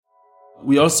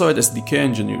We also had SDK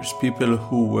engineers, people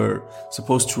who were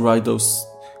supposed to write those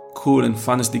cool and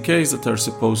fun SDKs that are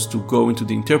supposed to go into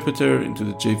the interpreter, into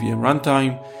the JVM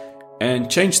runtime, and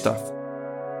change stuff.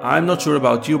 I'm not sure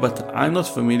about you, but I'm not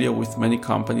familiar with many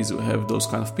companies who have those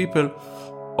kind of people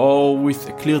or with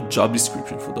a clear job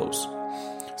description for those.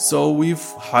 So we've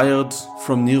hired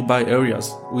from nearby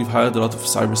areas. We've hired a lot of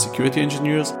cybersecurity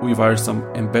engineers. We've hired some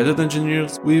embedded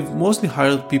engineers. We've mostly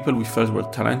hired people we felt were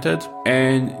talented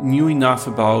and knew enough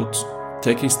about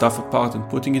taking stuff apart and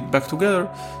putting it back together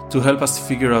to help us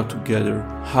figure out together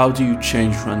how do you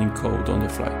change running code on the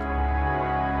fly.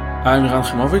 I'm Liran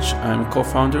Haimovitch. I'm a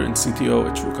co-founder and CTO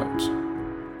at Rookout.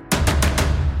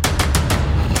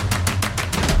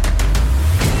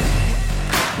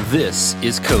 This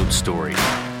is Code Story,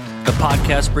 the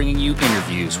podcast bringing you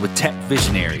interviews with tech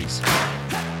visionaries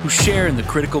who share in the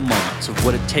critical moments of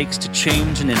what it takes to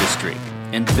change an industry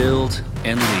and build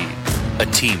and lead a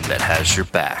team that has your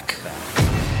back.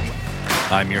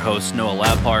 I'm your host, Noah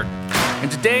Lappart, and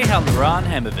today how Liran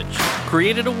Haimovitch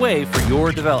created a way for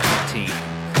your development team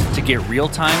to get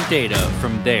real-time data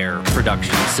from their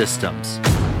production systems.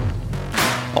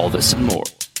 All this and more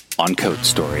on Code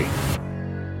Story.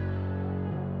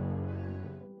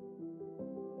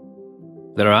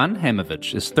 Liran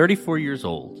Haimovitch is 34 years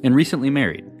old and recently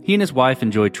married. He and his wife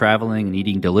enjoy traveling and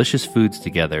eating delicious foods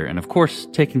together and, of course,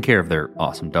 taking care of their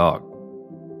awesome dog.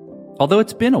 Although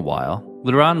it's been a while,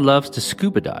 Liran loves to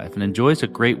scuba dive and enjoys a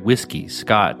great whiskey,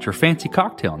 scotch, or fancy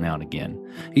cocktail now and again.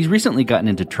 He's recently gotten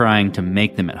into trying to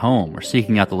make them at home or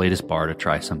seeking out the latest bar to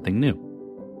try something new.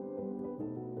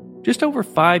 Just over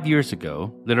 5 years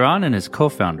ago, Liran and his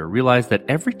co-founder realized that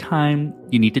every time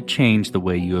you need to change the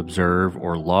way you observe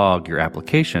or log your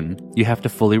application, you have to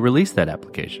fully release that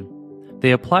application.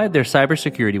 They applied their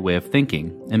cybersecurity way of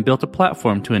thinking and built a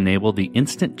platform to enable the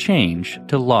instant change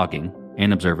to logging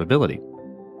and observability.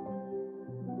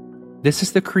 This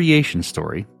is the creation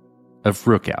story of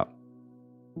Rookout.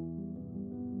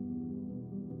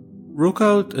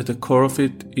 Rookout, at the core of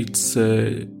it, it's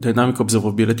a dynamic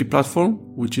observability platform,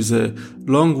 which is a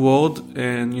long word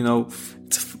and,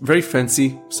 it's very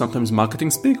fancy, sometimes marketing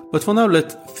speak. But for now,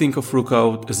 let's think of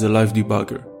Rookout as a live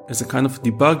debugger, as a kind of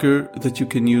debugger that you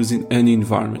can use in any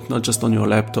environment, not just on your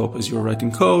laptop as you're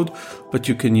writing code, but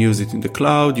you can use it in the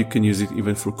cloud, you can use it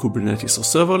even for Kubernetes or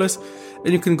serverless,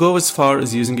 and you can go as far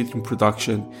as using it in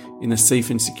production in a safe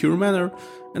and secure manner.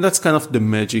 And that's kind of the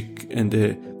magic and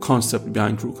the concept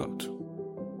behind Rookout.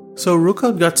 So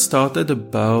Rookout got started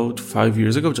about 5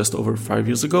 years ago, just over 5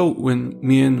 years ago, when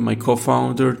me and my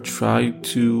co-founder tried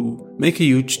to make a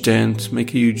huge dent, make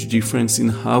a huge difference in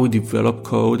how we develop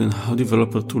code and how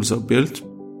developer tools are built.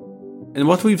 And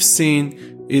what we've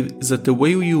seen is that the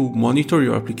way you monitor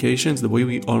your applications, the way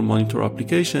we all monitor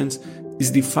applications,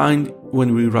 is defined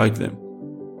when we write them.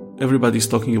 Everybody's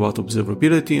talking about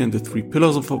observability and the 3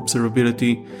 pillars of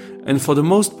observability. And for the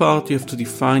most part, you have to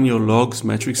define your logs,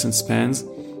 metrics, and spans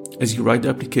as you write the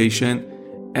application.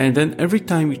 And then every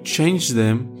time you change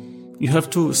them, you have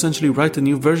to essentially write a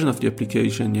new version of the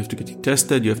application. You have to get it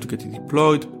tested. You have to get it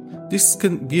deployed. This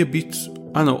can be a bit,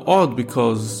 odd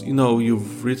because,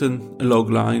 you've written a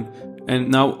log line and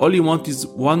now all you want is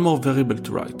one more variable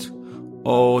to write.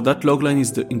 Or that log line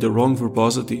is in the wrong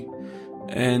verbosity.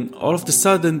 And all of a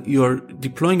sudden, you're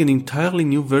deploying an entirely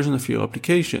new version of your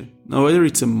application. Now, whether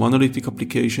it's a monolithic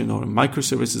application or a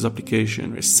microservices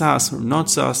application, or a SaaS or not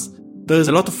SaaS, there is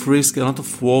a lot of risk, a lot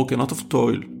of work, a lot of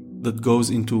toil that goes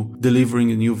into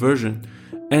delivering a new version.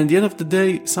 And at the end of the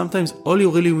day, sometimes all you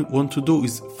really want to do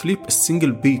is flip a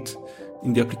single bit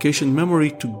in the application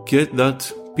memory to get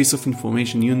that piece of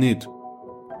information you need.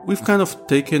 We've kind of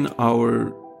taken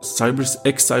our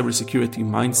cybersecurity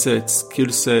mindset, skill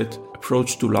set,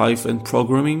 approach to life and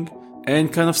programming,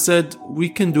 and kind of said we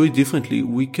can do it differently.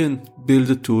 We can build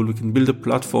a tool, we can build a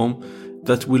platform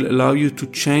that will allow you to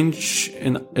change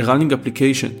a running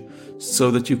application so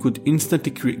that you could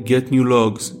instantly get new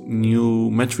logs,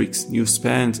 new metrics, new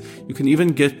spans. You can even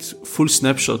get full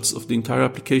snapshots of the entire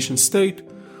application state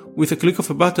with a click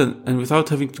of a button and without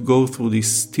having to go through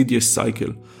this tedious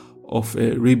cycle of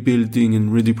rebuilding and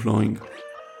redeploying.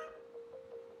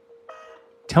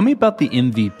 Tell me about the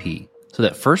MVP. So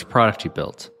that first product you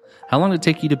built, how long did it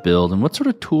take you to build and what sort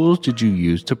of tools did you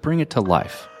use to bring it to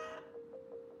life?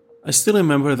 I still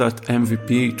remember that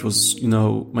MVP. It was,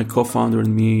 my co-founder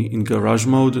and me in garage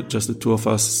mode, just the two of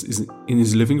us in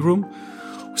his living room.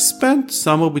 We spent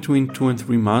somewhere between 2 and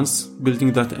 3 months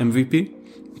building that MVP.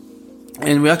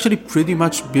 And we actually pretty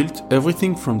much built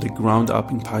everything from the ground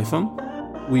up in Python.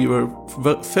 We were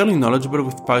fairly knowledgeable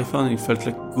with Python and it felt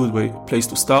like a good place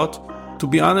to start. To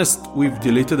be honest, we've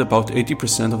deleted about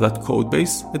 80% of that code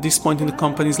base at this point in the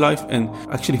company's life, and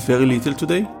actually very little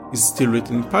today is still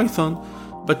written in Python,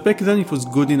 but back then it was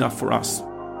good enough for us.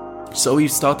 So we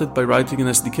started by writing an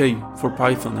SDK for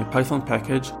Python, a Python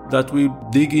package that will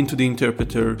dig into the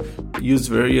interpreter, use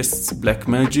various black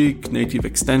magic, native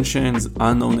extensions,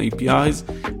 unknown APIs,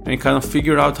 and kind of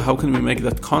figure out how can we make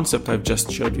that concept I've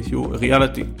just shared with you a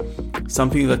reality.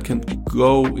 Something that can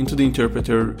go into the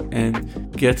interpreter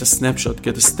and get a snapshot,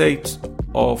 get a state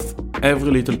of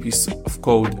every little piece of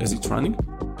code as it's running.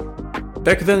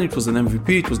 Back then it was an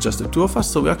MVP, it was just the two of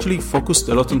us, so we actually focused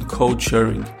a lot on code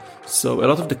sharing. So a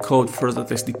lot of the code for that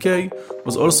SDK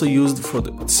was also used for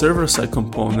the server-side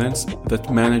components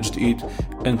that managed it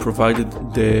and provided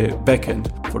the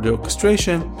backend for the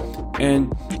orchestration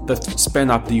and that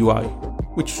span up the UI,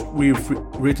 which we've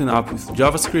written up with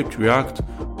JavaScript, React,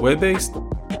 web-based.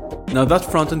 Now that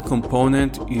front-end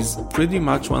component is pretty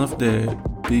much one of the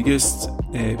biggest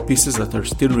pieces that are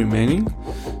still remaining.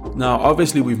 Now,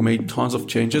 obviously, we've made tons of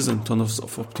changes and tons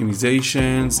of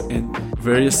optimizations and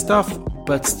various stuff,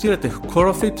 but still at the core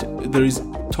of it, there is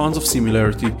tons of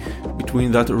similarity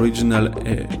between that original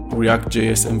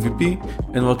React.js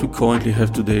MVP and what we currently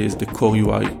have today as the core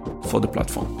UI for the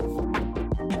platform.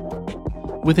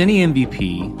 With any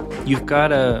MVP, you've got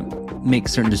to make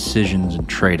certain decisions and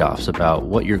trade-offs about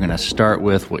what you're going to start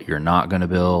with, what you're not going to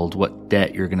build, what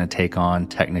debt you're going to take on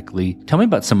technically. Tell me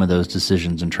about some of those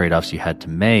decisions and trade-offs you had to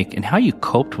make and how you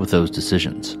coped with those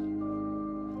decisions.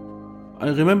 I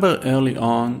remember early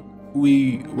on,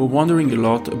 we were wondering a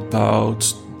lot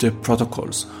about the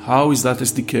protocols. How is that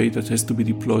SDK that has to be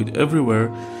deployed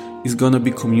everywhere is going to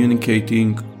be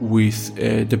communicating with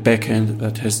the backend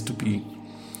that has to be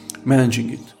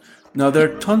managing it? Now,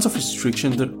 there are tons of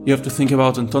restrictions that you have to think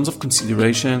about and tons of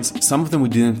considerations. Some of them we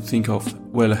didn't think of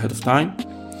well ahead of time.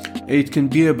 It can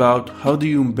be about how do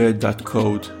you embed that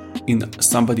code in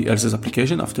somebody else's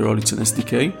application. After all, it's an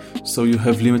SDK, so you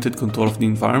have limited control of the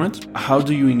environment. How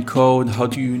do you encode? How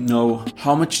do you know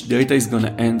how much data is going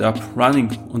to end up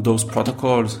running on those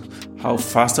protocols? How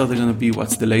fast are they going to be?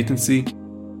 What's the latency?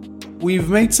 We've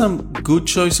made some good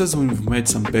choices, we've made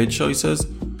some bad choices.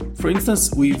 For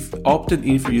instance, we've opted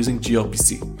in for using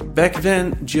gRPC. Back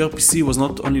then, gRPC was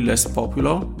not only less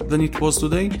popular than it was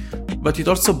today, but it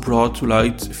also brought to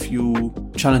light a few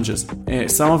challenges.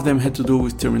 Some of them had to do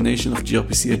with termination of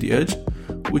gRPC at the edge,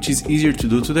 which is easier to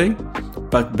do today,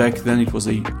 but back then it was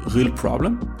a real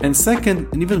problem. And second,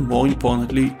 and even more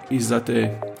importantly, is that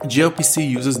gRPC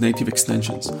uses native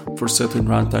extensions for certain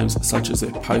runtimes such as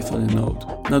Python and Node.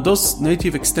 Now those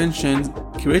native extensions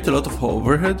create a lot of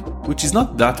overhead, which is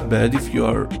not that bad if you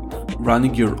are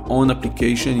running your own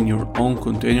application in your own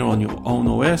container on your own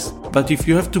OS, but if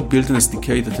you have to build an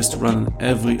SDK that has to run on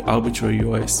every arbitrary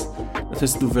OS, that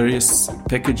has to do various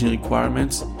packaging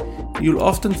requirements, you'll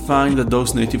often find that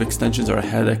those native extensions are a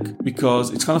headache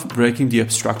because it's kind of breaking the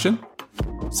abstraction.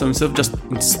 So instead of just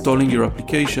installing your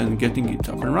application and getting it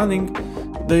up and running,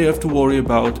 they have to worry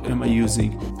about, am I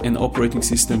using an operating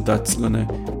system that's going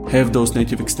to have those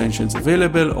native extensions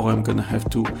available, or I'm going to have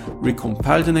to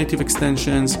recompile the native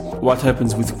extensions? What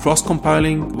happens with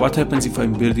cross-compiling? What happens if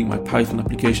I'm building my Python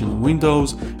application on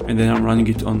Windows and then I'm running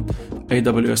it on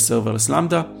AWS Serverless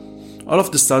Lambda? All of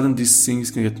a sudden, these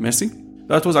things can get messy.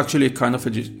 That was actually a kind of a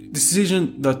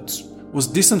decision that was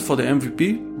decent for the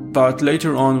MVP, but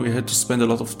later on we had to spend a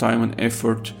lot of time and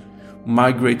effort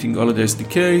migrating all of the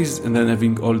SDKs and then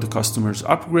having all the customers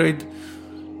upgrade.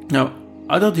 Now,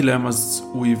 other dilemmas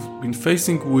we've been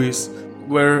facing with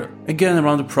were again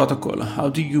around the protocol. How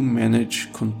do you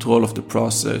manage control of the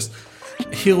process?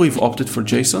 Here we've opted for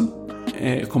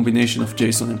JSON, a combination of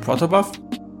JSON and protobuf.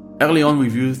 Early on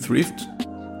we've used Thrift.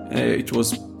 It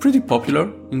was pretty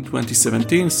popular in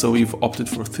 2017, so we've opted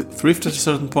for Thrift at a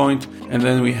certain point, and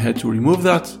then we had to remove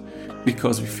that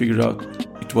because we figured out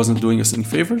it wasn't doing us any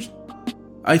favors.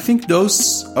 I think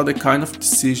those are the kind of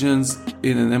decisions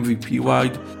in an MVP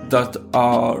wide that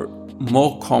are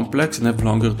more complex and have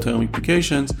longer term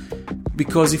implications,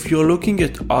 because if you're looking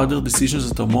at other decisions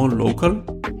that are more local,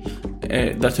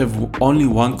 that have only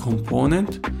one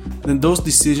component, then those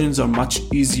decisions are much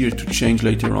easier to change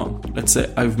later on. Let's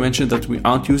say I've mentioned that we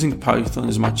aren't using Python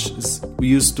as much as we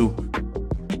used to.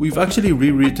 We've actually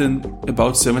rewritten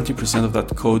about 70% of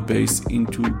that code base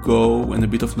into Go and a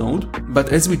bit of Node.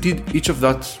 But as we did each of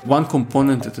that one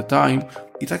component at a time,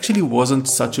 it actually wasn't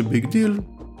such a big deal,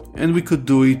 and we could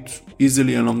do it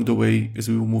easily along the way as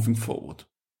we were moving forward.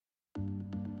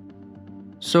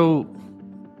 So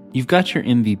you've got your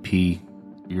MVP,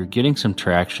 you're getting some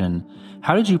traction.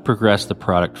 How did you progress the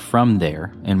product from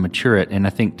there and mature it? And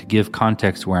I think to give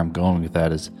context where I'm going with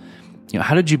that is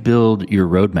how did you build your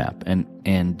roadmap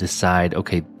and decide,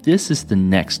 okay, this is the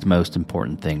next most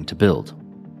important thing to build?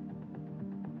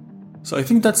 So I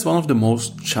think that's one of the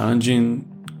most challenging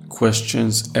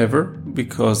questions ever,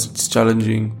 because it's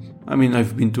challenging. I mean,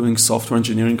 I've been doing software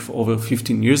engineering for over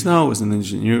 15 years now as an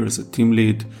engineer, as a team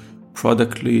lead,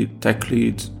 product lead, tech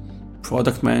lead,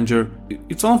 product manager.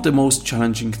 It's one of the most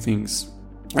challenging things.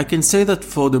 I can say that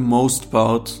for the most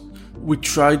part, we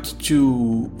tried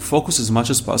to focus as much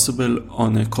as possible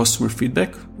on customer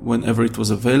feedback whenever it was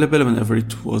available, whenever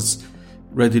it was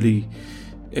readily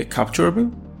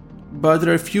capturable. But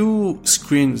there are a few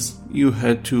screens you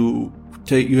have to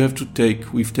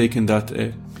take. We've taken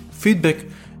that feedback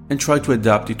and try to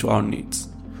adapt it to our needs.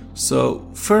 So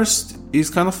first is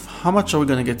kind of how much are we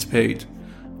going to get paid?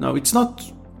 Now, it's not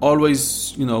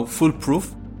always,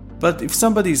 foolproof, but if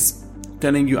somebody's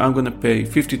telling you I'm going to pay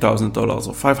 $50,000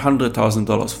 or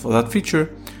 $500,000 for that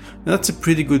feature, that's a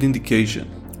pretty good indication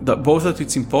that both that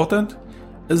it's important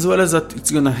as well as that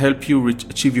it's going to help you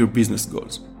achieve your business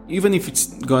goals. Even if it's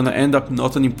going to end up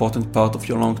not an important part of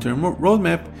your long-term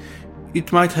roadmap,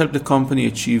 it might help the company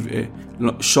achieve a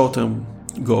short-term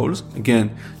goals.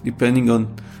 Again, depending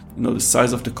on the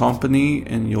size of the company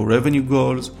and your revenue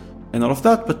goals and all of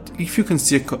that. But if you can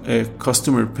see a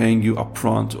customer paying you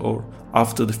upfront or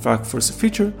after the fact for a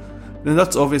feature, then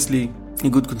that's obviously a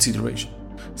good consideration.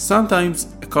 Sometimes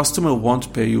a customer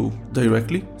won't pay you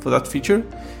directly for that feature,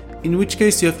 in which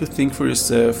case you have to think for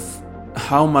yourself,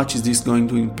 how much is this going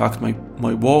to impact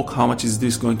my work? How much is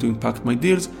this going to impact my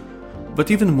deals? But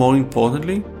even more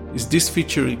importantly, is this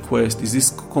feature request, is this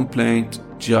complaint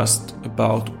just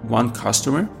about one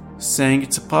customer saying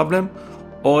it's a problem?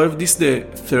 Or if this is the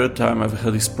third time I've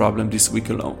had this problem this week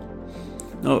alone?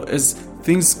 Now, as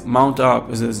things mount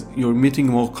up, as you're meeting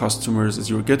more customers, as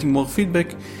you're getting more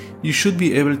feedback, you should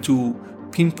be able to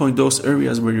pinpoint those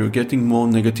areas where you're getting more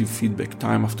negative feedback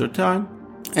time after time,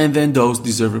 and then those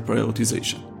deserve a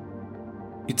prioritization.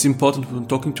 It's important when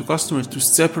talking to customers to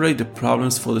separate the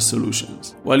problems from the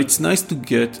solutions. While it's nice to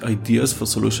get ideas for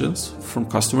solutions from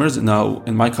customers,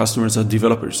 and my customers are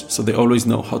developers, so they always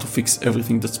know how to fix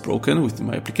everything that's broken within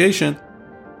my application,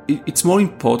 it's more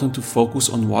important to focus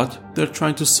on what they're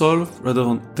trying to solve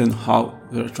rather than how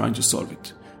they're trying to solve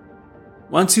it.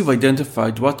 Once you've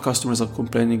identified what customers are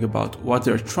complaining about, what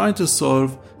they're trying to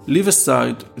solve, leave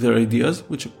aside their ideas,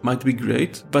 which might be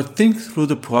great, but think through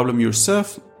the problem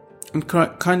yourself and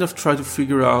kind of try to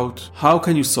figure out how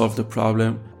can you solve the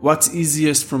problem, what's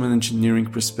easiest from an engineering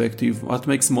perspective, what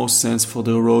makes most sense for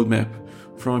the roadmap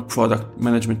from a product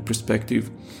management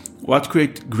perspective, what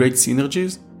create great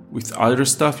synergies with other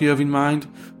stuff you have in mind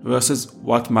versus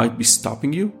what might be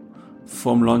stopping you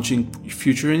from launching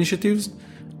future initiatives,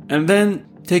 and then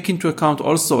take into account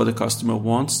also what the customer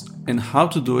wants and how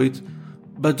to do it,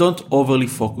 but don't overly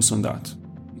focus on that.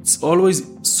 It's always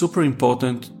super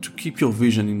important to keep your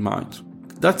vision in mind.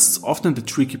 That's often the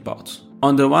tricky part.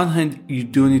 On the one hand, you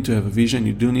do need to have a vision,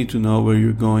 you do need to know where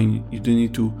you're going, you do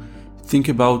need to think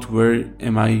about where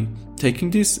am I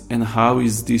taking this and how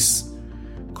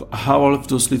all of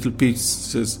those little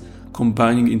pieces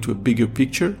combining into a bigger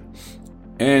picture,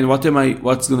 and what's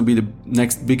going to be the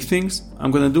next big things I'm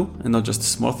going to do and not just the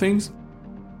small things.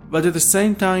 But at the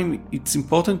same time, it's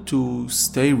important to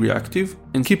stay reactive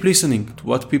and keep listening to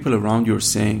what people around you are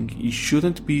saying. You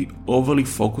shouldn't be overly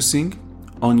focusing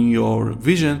on your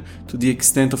vision to the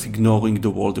extent of ignoring the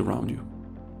world around you.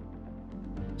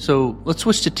 So let's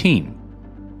switch to team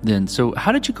then. So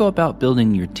how did you go about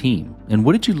building your team? And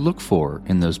what did you look for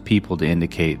in those people to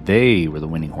indicate they were the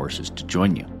winning horses to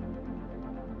join you?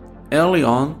 Early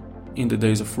on, in the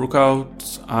days of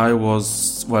Rookout,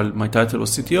 my title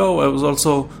was CTO, I was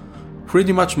also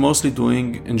pretty much mostly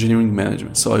doing engineering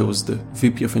management. So I was the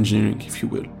VP of engineering, if you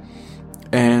will.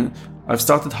 And I've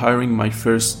started hiring my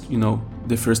first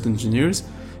engineers.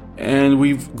 And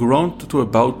we've grown to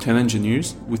about 10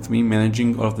 engineers with me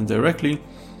managing all of them directly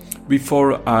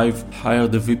before I've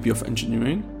hired the VP of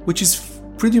engineering, which is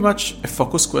pretty much a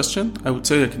focus question. I would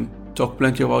say I can talk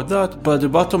plenty about that. But the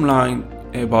bottom line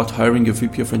about hiring a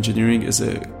VP of engineering as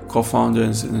a co-founder,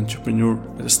 as an entrepreneur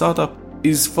at a startup,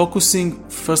 is focusing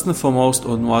first and foremost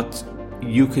on what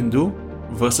you can do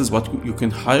versus what you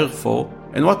can hire for.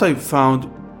 And what I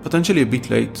found potentially a bit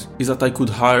late is that I could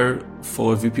hire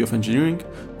for a VP of engineering,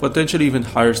 potentially even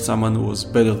hire someone who was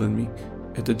better than me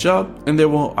at the job. And there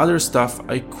were other stuff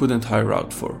I couldn't hire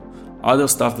out for, other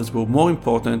stuff that were more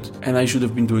important, and I should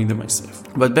have been doing them myself.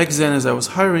 But back then, as I was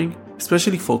hiring,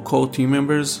 especially for core team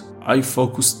members, I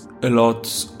focused a lot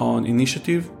on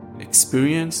initiative,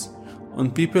 experience, on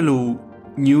people who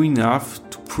knew enough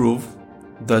to prove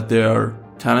that they are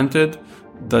talented,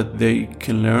 that they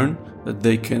can learn, that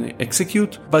they can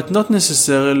execute, but not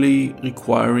necessarily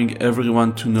requiring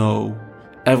everyone to know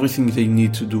everything they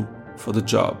need to do for the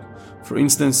job. For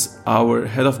instance, our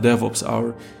head of DevOps,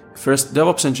 our first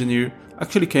DevOps engineer,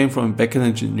 actually came from backend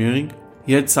engineering.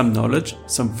 He had some knowledge,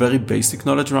 some very basic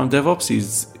knowledge around DevOps.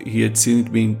 He had seen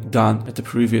it being done at a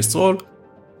previous role,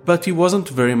 but he wasn't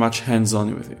very much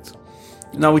hands-on with it.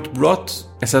 Now, it brought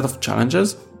a set of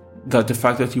challenges, that the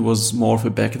fact that he was more of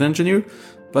a backend engineer,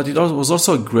 but it was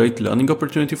also a great learning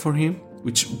opportunity for him,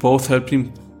 which both helped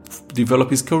him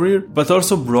develop his career, but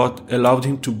also allowed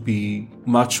him to be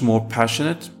much more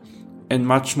passionate and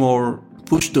much more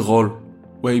push the role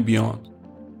way beyond.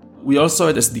 We also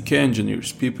had SDK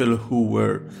engineers, people who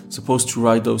were supposed to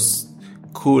write those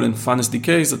cool and fun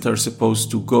SDKs that are supposed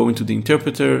to go into the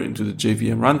interpreter, into the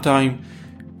JVM runtime,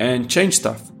 and change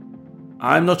stuff.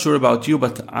 I'm not sure about you,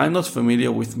 but I'm not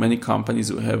familiar with many companies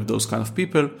who have those kind of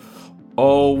people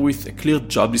or with a clear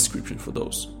job description for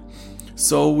those.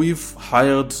 So we've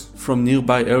hired from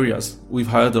nearby areas. We've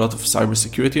hired a lot of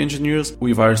cybersecurity engineers.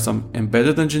 We've hired some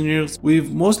embedded engineers.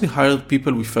 We've mostly hired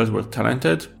people we felt were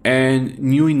talented and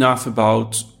knew enough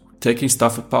about taking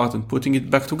stuff apart and putting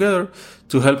it back together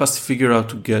to help us figure out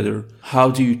together how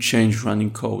do you change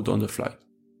running code on the fly.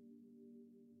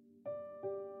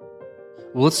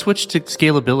 Well, let's switch to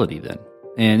scalability then.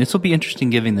 And this will be interesting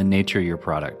given the nature of your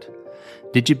product.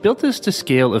 Did you build this to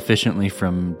scale efficiently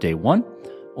from day one?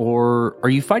 Or are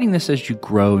you fighting this as you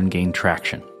grow and gain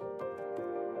traction?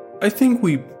 I think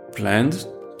we planned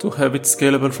to have it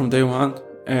scalable from day one,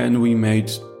 and we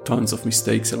made tons of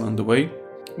mistakes along the way.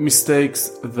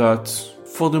 Mistakes that,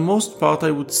 for the most part,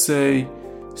 I would say,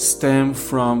 stem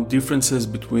from differences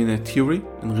between a theory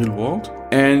and real world.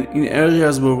 And in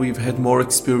areas where we've had more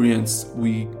experience,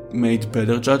 we made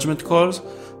better judgment calls.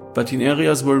 But in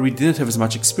areas where we didn't have as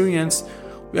much experience,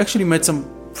 we actually made some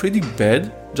pretty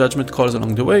bad judgment calls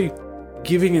along the way.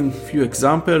 Giving a few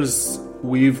examples,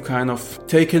 we've kind of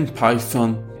taken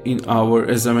Python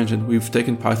as I mentioned, we've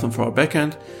taken Python for our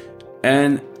backend,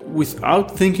 and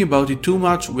without thinking about it too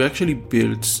much, we actually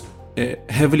built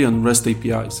heavily on REST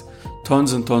APIs.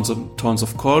 Tons and tons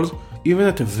of calls. Even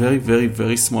at a very, very,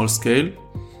 very small scale,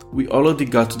 we already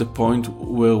got to the point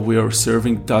where we are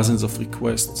serving dozens of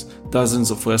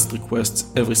REST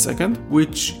requests every second,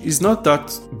 which is not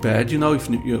that bad,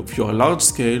 if you're a large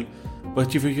scale,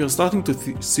 but if you're starting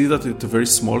to see that at a very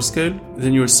small scale,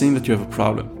 then you're seeing that you have a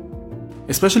problem.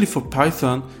 Especially for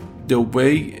Python, the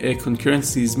way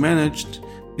concurrency is managed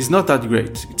is not that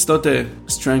great. It's not the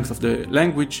strength of the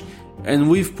language, and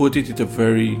we've put it at a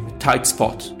very tight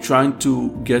spot, trying to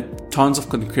get tons of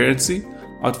concurrency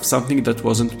out of something that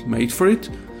wasn't made for it.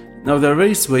 Now, there are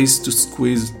various ways to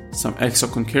squeeze some extra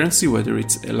concurrency, whether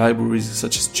it's libraries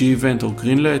such as gEvent or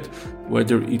Greenlit,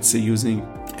 whether it's using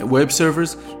web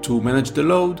servers to manage the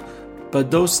load, but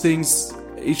those things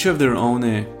each have their own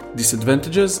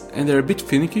disadvantages, and they're a bit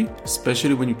finicky,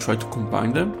 especially when you try to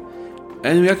combine them,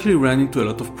 and we actually ran into a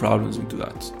lot of problems into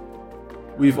that.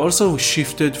 We've also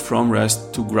shifted from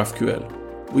REST to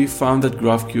GraphQL. We found that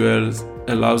GraphQL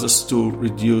allows us to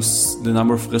reduce the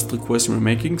number of REST requests we're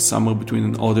making, somewhere between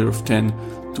an order of 10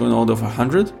 to an order of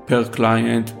 100 per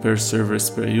client, per service,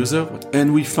 per user.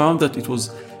 And we found that it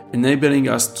was enabling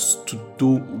us to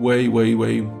do way, way,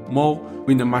 way more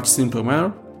in a much simpler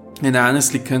manner. And I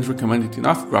honestly can't recommend it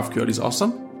enough. GraphQL is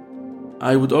awesome.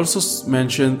 I would also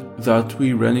mention that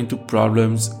we ran into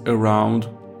problems around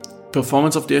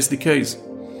performance of the SDKs.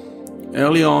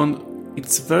 Early on,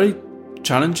 it's very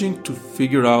challenging to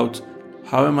figure out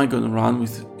how am I going to run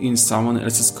within someone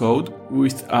else's code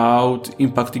without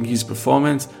impacting his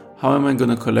performance? How am I going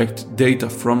to collect data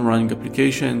from running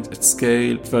applications at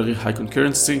scale, very high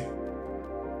concurrency?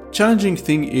 Challenging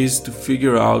thing is to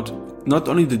figure out not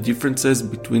only the differences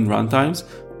between runtimes,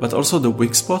 but also the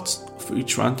weak spots for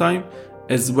each runtime,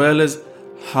 as well as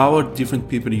how are different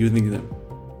people using them.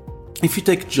 If you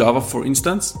take Java, for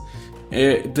instance,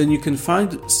 then you can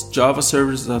find Java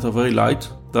servers that are very light,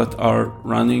 that are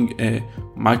running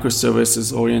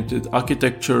microservices-oriented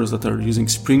architectures, that are using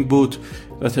Spring Boot,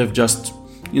 that have just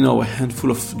a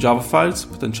handful of Java files,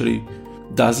 potentially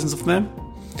dozens of them.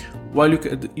 While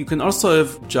you can also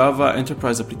have Java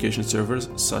enterprise application servers,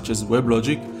 such as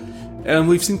WebLogic, and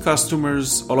we've seen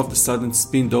customers all of a sudden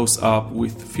spin those up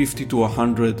with 50 to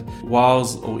 100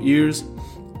 wars or ears,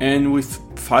 and with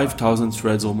 5,000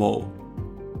 threads or more.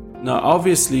 Now,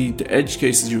 obviously, the edge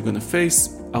cases you're going to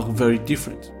face are very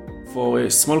different. For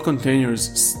small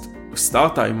containers,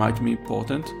 start time might be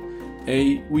important.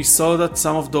 We saw that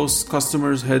some of those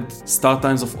customers had start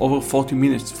times of over 40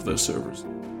 minutes for their servers.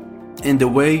 And the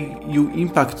way you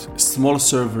impact small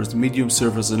servers, medium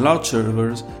servers, and large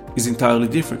servers is entirely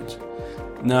different.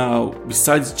 Now,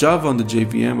 besides Java on the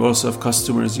JVM, we also have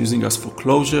customers using us for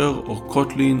Clojure or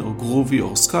Kotlin or Groovy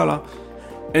or Scala,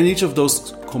 and each of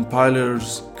those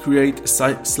compilers create a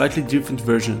slightly different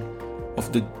version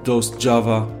of those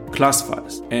Java class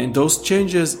files. And those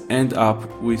changes end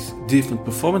up with different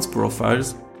performance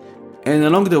profiles. And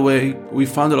along the way, we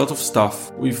found a lot of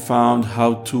stuff. We found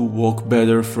how to work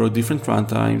better for different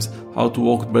runtimes, how to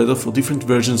work better for different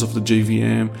versions of the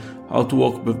JVM, how to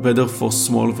work better for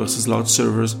small versus large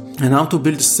servers, and how to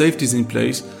build the safeties in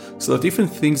place so that even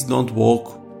things don't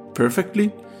work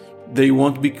perfectly, they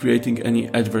won't be creating any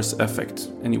adverse effect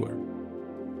anywhere.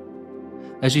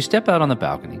 As you step out on the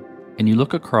balcony and you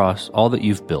look across all that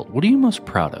you've built, what are you most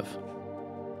proud of?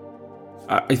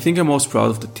 I think I'm most proud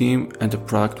of the team and the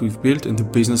product we've built and the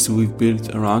business we've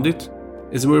built around it.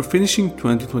 As we're finishing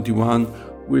 2021,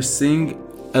 we're seeing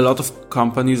a lot of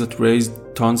companies that raised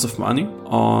tons of money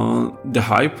on the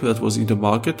hype that was in the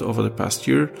market over the past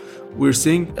year. We're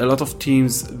seeing a lot of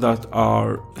teams that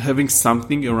are having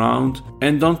something around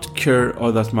and don't care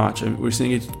all that much. And we're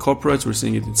seeing it in corporates, we're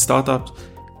seeing it in startups.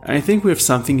 And I think we have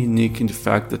something unique in the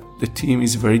fact that the team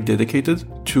is very dedicated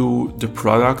to the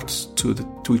product,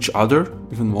 to each other,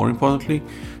 even more importantly,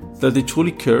 that they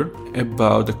truly care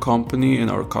about the company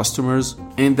and our customers,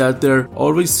 and that they're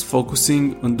always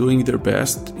focusing on doing their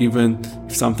best, even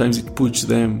if sometimes it puts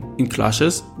them in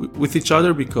clashes with each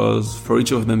other, because for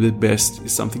each of them the best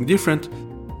is something different,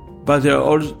 but they're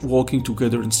all working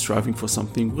together and striving for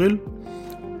something real.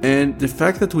 And the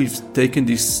fact that we've taken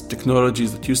these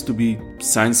technologies that used to be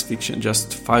science fiction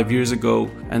just 5 years ago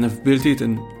and have built it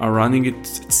and are running it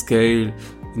at scale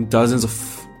in dozens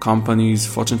of companies,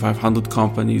 Fortune 500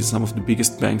 companies, some of the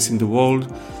biggest banks in the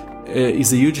world,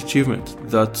 is a huge achievement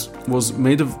that was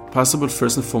made possible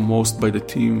first and foremost by the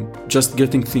team just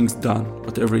getting things done,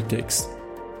 whatever it takes.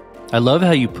 I love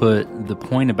how you put the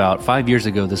point about 5 years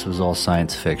ago this was all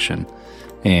science fiction.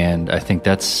 And I think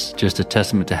that's just a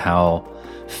testament to how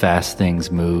fast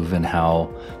things move and how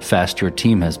fast your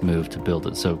team has moved to build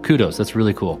it. So kudos, that's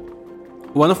really cool.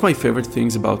 One of my favorite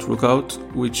things about Rookout,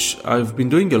 which I've been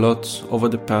doing a lot over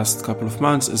the past couple of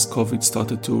months as COVID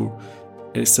started to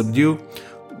subdue,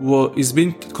 is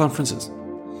being conferences.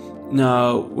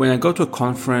 Now, when I go to a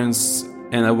conference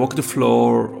and I walk the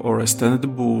floor or I stand at the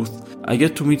booth, I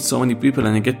get to meet so many people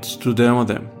and I get to demo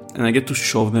them and I get to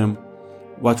show them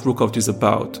what Rookout is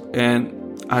about.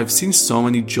 And I've seen so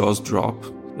many jaws drop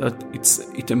that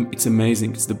it's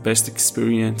amazing. It's the best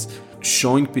experience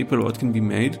showing people what can be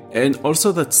made. And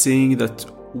also that seeing that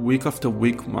week after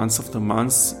week, month after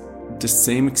month, the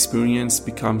same experience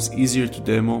becomes easier to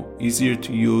demo, easier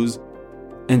to use.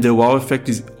 And the wow effect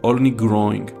is only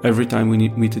growing every time we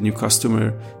meet a new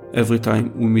customer, every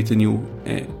time we meet a new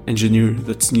engineer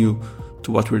that's new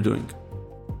to what we're doing.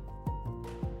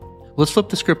 Let's flip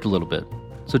the script a little bit.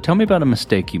 So tell me about a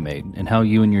mistake you made and how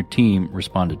you and your team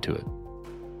responded to it.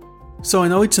 So I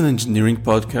know it's an engineering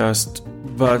podcast,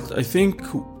 but I think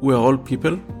we're all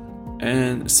people.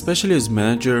 And especially as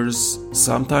managers,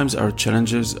 sometimes our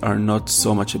challenges are not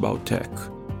so much about tech.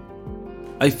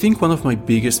 I think one of my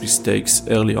biggest mistakes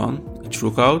early on at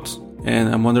Rookout, and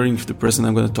I'm wondering if the person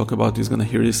I'm going to talk about is going to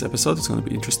hear this episode, it's going to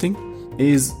be interesting,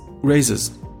 is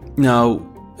raises. Now,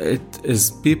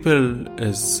 as people,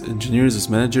 as engineers, as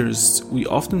managers, we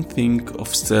often think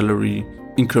of salary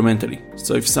incrementally.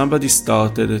 So if somebody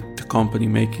started at the company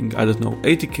making,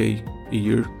 $80K a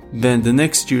year, then the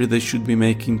next year they should be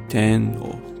making 10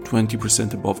 or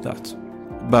 20% above that.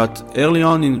 But early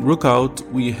on in Rookout,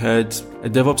 we had a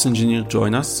DevOps engineer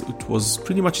join us. It was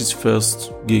pretty much his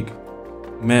first gig.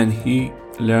 Man, he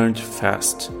learned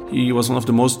fast. He was one of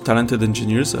the most talented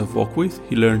engineers I've worked with.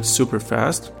 He learned super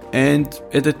fast. And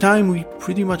at the time, we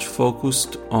pretty much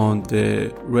focused on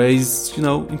the raise,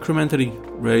 incrementally,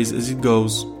 raise as it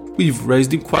goes. We've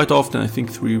raised him quite often, I think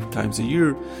 3 times a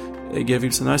year. I gave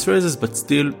him some nice raises, but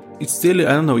still,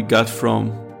 we got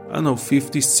from,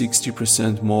 50,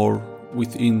 60% more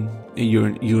within a year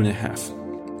and a half.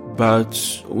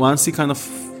 But once he kind of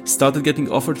started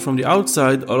getting offered from the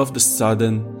outside, all of a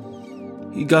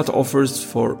sudden, he got offers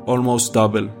for almost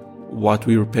double what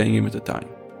we were paying him at the time.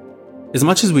 As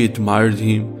much as we admired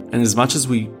him, and as much as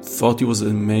we thought he was an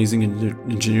amazing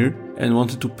engineer and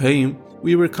wanted to pay him,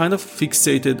 we were kind of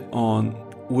fixated on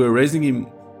we're raising him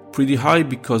pretty high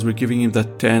because we're giving him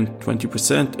that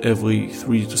 10-20% every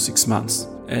 3 to 6 months.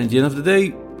 And at the end of the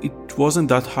day, it wasn't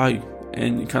that high.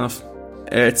 And he kind of,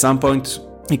 at some point,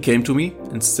 he came to me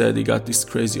and said he got this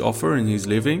crazy offer and he's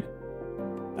leaving.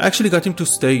 I actually got him to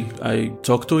stay. I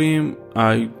talked to him.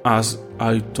 I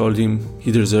told him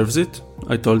he deserves it.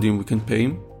 I told him we can pay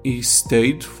him. He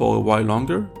stayed for a while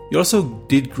longer. He also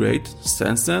did great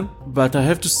since then, but I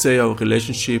have to say our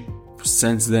relationship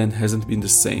since then hasn't been the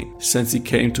same. Since he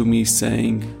came to me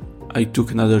saying, I took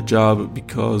another job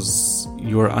because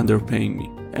you are underpaying me.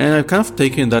 And I've kind of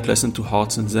taken that lesson to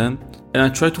heart since then. And I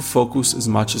try to focus as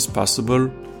much as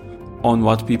possible on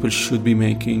what people should be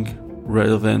making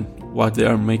rather than what they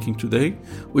are making today,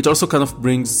 which also kind of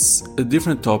brings a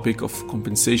different topic of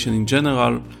compensation in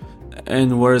general,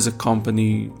 and where as a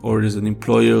company or as an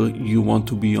employer you want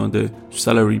to be on the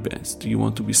salary bands. Do you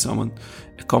want to be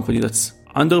a company that's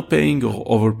underpaying or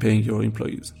overpaying your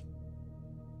employees?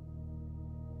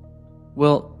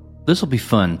 Well, this will be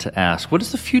fun to ask. What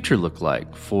does the future look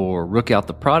like for Rookout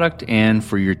the product and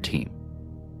for your team?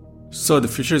 So the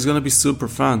future is going to be super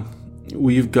fun.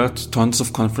 We've got tons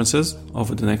of conferences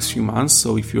over the next few months,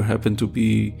 so if you happen to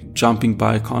be jumping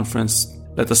by a conference,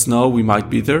 let us know. We might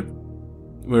be there.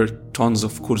 We're tons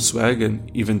of cool swag and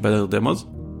even better demos.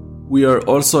 We are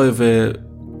also have a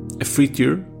free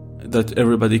tier that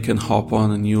everybody can hop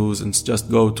on and use, and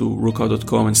just go to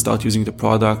rookout.com and start using the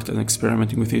product and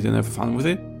experimenting with it and have fun with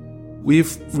it.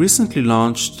 We've recently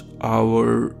launched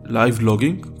our live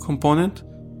logging component.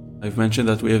 I've mentioned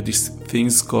that we have these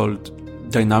things called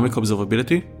dynamic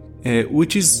observability,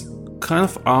 which is kind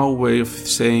of our way of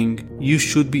saying you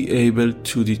should be able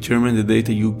to determine the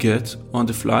data you get on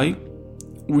the fly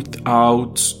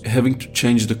without having to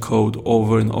change the code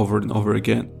over and over and over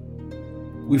again.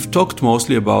 We've talked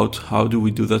mostly about how do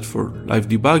we do that for live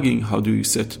debugging, how do you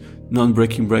set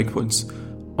non-breaking breakpoints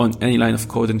on any line of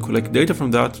code and collect data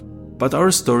from that, but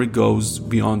our story goes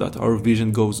beyond that. Our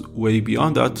vision goes way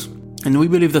beyond that. And we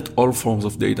believe that all forms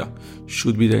of data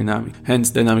should be dynamic, hence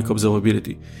dynamic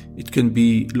observability. It can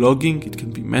be logging, it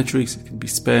can be metrics, it can be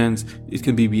spans, it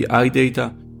can be BI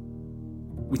data.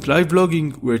 With live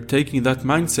logging, we're taking that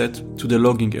mindset to the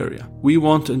logging area. We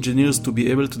want engineers to be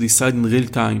able to decide in real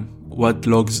time what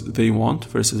logs they want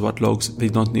versus what logs they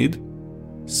don't need.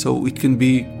 So it can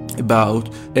be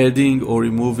about adding or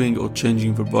removing or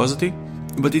changing verbosity.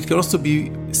 But it can also be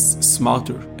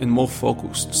smarter and more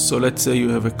focused. So let's say you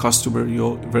have a customer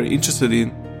you're very interested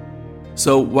in.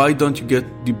 So why don't you get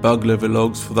debug level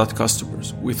logs for that customer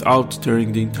without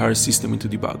turning the entire system into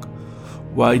debug?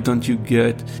 Why don't you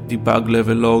get debug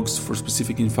level logs for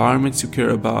specific environments you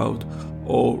care about,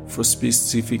 or for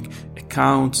specific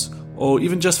accounts, or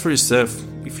even just for yourself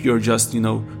if you're just,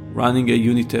 running a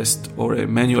unit test or a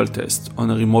manual test on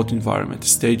a remote environment,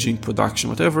 staging, production,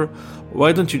 whatever.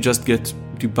 Why don't you just get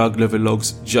debug level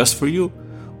logs just for you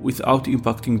without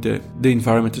impacting the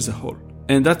environment as a whole?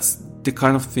 And that's the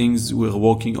kind of things we're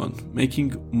working on,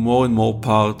 making more and more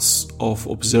parts of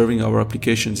observing our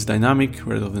applications dynamic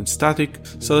rather than static,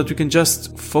 so that we can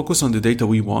just focus on the data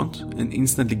we want and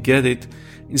instantly get it,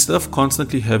 instead of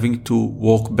constantly having to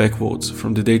walk backwards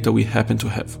from the data we happen to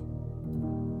have.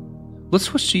 Let's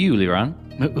switch to you, Liran.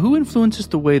 Who influences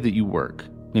the way that you work?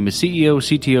 Name a CEO,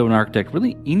 CTO, and architect,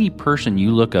 really any person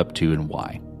you look up to, and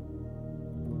why?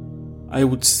 I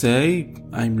would say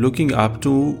I'm looking up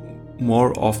to,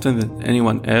 more often than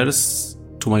anyone else,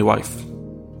 to my wife.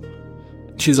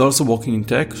 She's also working in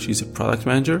tech. She's a product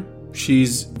manager.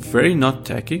 She's very not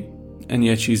techy, and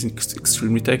yet she's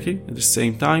extremely techy at the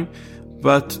same time.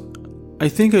 But I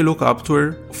think I look up to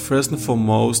her first and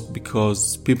foremost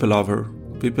because people love her.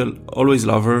 People always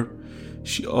love her.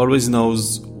 She always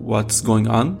knows what's going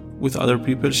on with other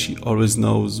people. She always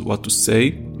knows what to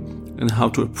say and how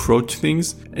to approach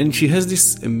things. And she has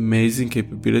this amazing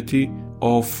capability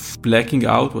of blacking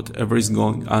out whatever is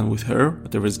going on with her,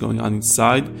 whatever is going on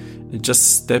inside, and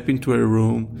just step into a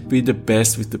room, be the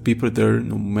best with the people there,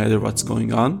 no matter what's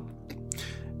going on.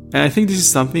 And I think this is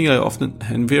something I often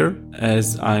envy her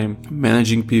as I'm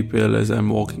managing people, as I'm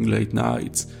working late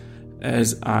nights,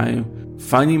 as I'm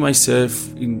finding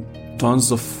myself in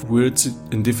tons of weird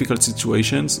and difficult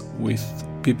situations with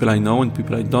people I know and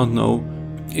people I don't know.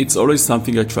 It's always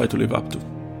something I try to live up to.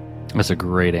 That's a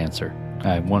great answer.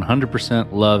 I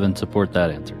 100% love and support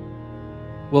that answer.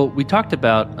 Well, we talked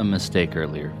about a mistake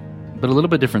earlier, but a little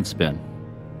bit different spin.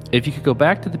 If you could go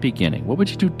back to the beginning, what would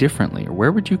you do differently, or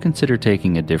where would you consider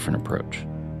taking a different approach?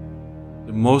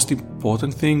 The most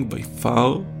important thing by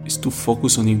far is to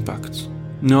focus on impact.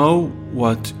 Know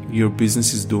what your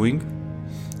business is doing,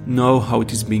 know how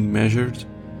it is being measured,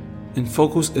 and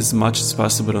focus as much as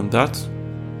possible on that.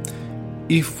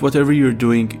 If whatever you're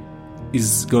doing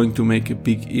is going to make a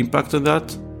big impact on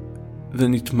that,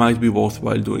 then it might be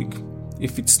worthwhile doing.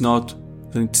 If it's not,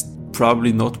 then it's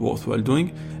probably not worthwhile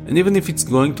doing. And even if it's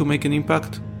going to make an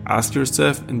impact, ask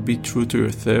yourself and be true to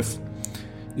yourself,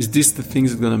 is this the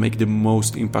things that are going to make the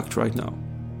most impact right now?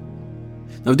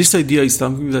 Now, this idea is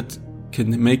something that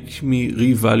can make me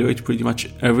reevaluate pretty much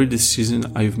every decision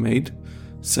I've made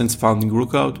since founding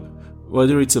Rookout,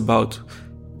 whether it's about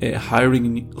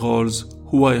hiring roles,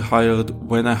 who I hired,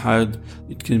 when I hired.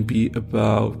 It can be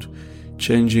about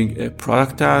changing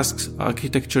product tasks,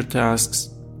 architecture tasks,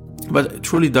 but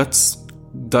truly that's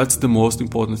the most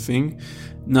important thing.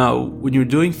 Now, when you're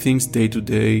doing things day to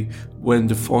day, when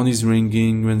the phone is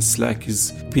ringing, when Slack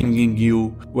is pinging you,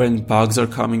 when bugs are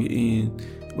coming in,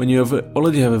 when you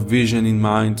already have a vision in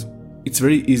mind, it's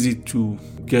very easy to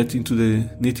get into the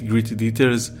nitty-gritty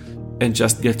details and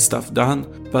just get stuff done.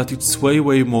 But it's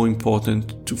way more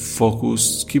important to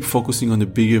keep focusing on the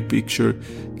bigger picture,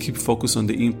 keep focus on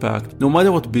the impact. No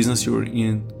matter what business you're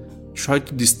in, try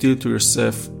to distill to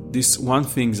yourself this one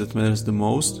thing that matters the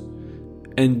most,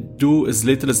 and do as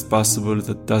little as possible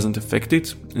that doesn't affect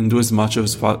it, and do as much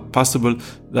as possible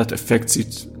that affects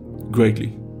it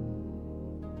greatly.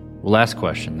 Well, last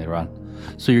question, Liran.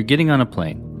 So you're getting on a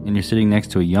plane, and you're sitting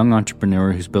next to a young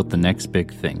entrepreneur who's built the next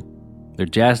big thing. They're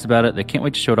jazzed about it. They can't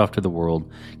wait to show it off to the world.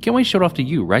 Can't wait to show it off to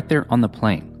you right there on the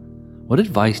plane. What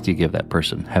advice do you give that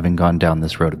person, having gone down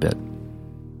this road a bit?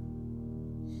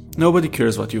 Nobody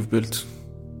cares what you've built.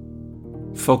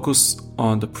 Focus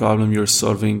on the problem you're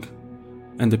solving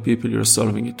and the people you're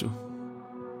solving it to.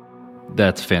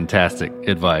 That's fantastic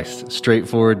advice.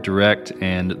 Straightforward, direct,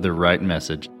 and the right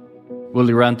message. Well,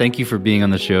 Liran, thank you for being on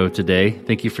the show today.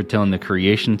 Thank you for telling the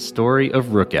creation story of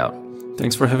Rookout.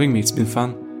 Thanks for having me. It's been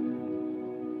fun.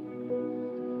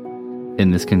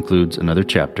 And this concludes another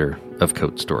chapter of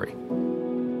Code Story.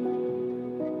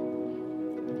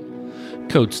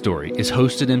 Code Story is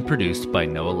hosted and produced by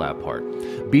Noah Laphart.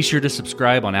 Be sure to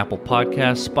subscribe on Apple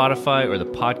Podcasts, Spotify, or the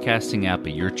podcasting app of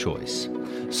your choice.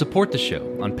 Support the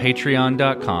show on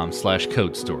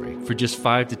patreon.com/codestory for just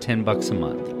 $5 to $10 a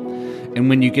month. And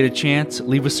when you get a chance,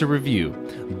 leave us a review.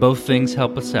 Both things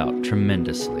help us out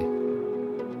tremendously.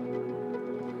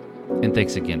 And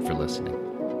thanks again for listening.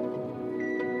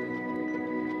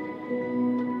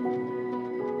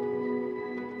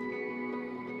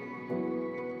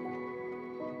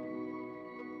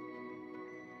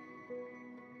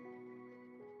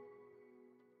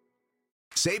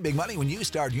 Save big money when you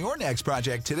start your next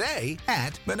project today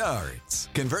at Menards.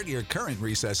 Convert your current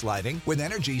recessed lighting with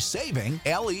energy-saving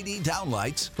LED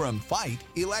downlights from Fight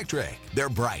Electric. They're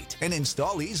bright and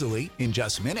install easily in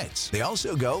just minutes. They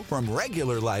also go from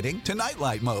regular lighting to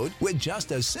nightlight mode with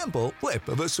just a simple flip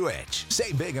of a switch.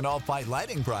 Save big on all Fight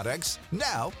lighting products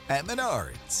now at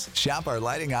Menards. Shop our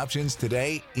lighting options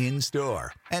today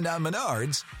in-store and on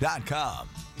Menards.com.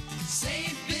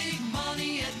 Save big.